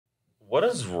What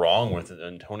is wrong with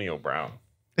Antonio Brown?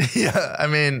 Yeah, I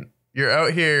mean, you're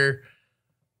out here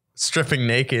stripping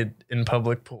naked in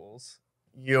public pools.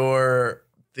 You're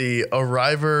the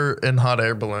arriver in hot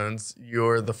air balloons.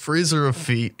 You're the freezer of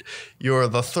feet. You're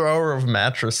the thrower of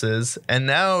mattresses. And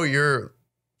now you're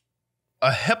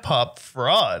a hip hop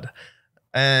fraud.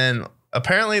 And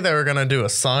apparently they were going to do a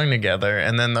song together,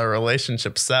 and then their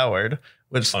relationship soured,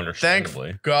 which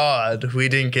thank God we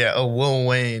didn't get a Lil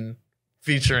Wayne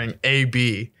featuring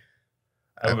AB.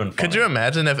 Could you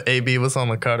imagine if AB was on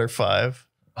the Carter 5?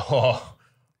 Oh,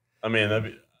 I mean,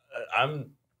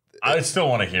 I still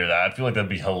want to hear that. I feel like that'd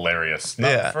be hilarious.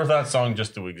 Not for that song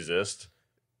just to exist,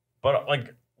 but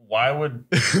like, why would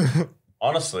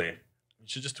honestly? You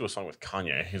should just do a song with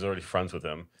Kanye. He's already friends with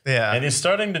him. Yeah, and he's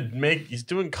starting to he's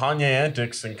doing Kanye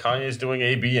antics, and Kanye's doing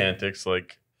AB antics.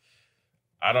 Like,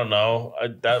 I don't know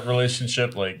that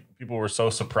relationship. Like, people were so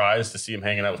surprised to see him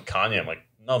hanging out with Kanye. I'm like,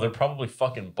 no, they're probably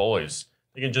fucking boys.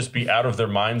 They can just be out of their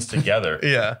minds together.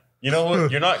 Yeah. You know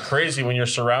what? You're not crazy when you're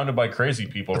surrounded by crazy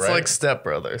people, right? It's like Step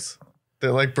Brothers.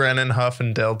 They're like Brennan Huff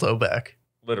and Dale Doback.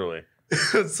 Literally.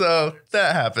 So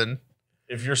that happened.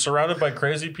 If you're surrounded by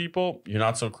crazy people, you're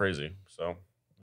not so crazy. So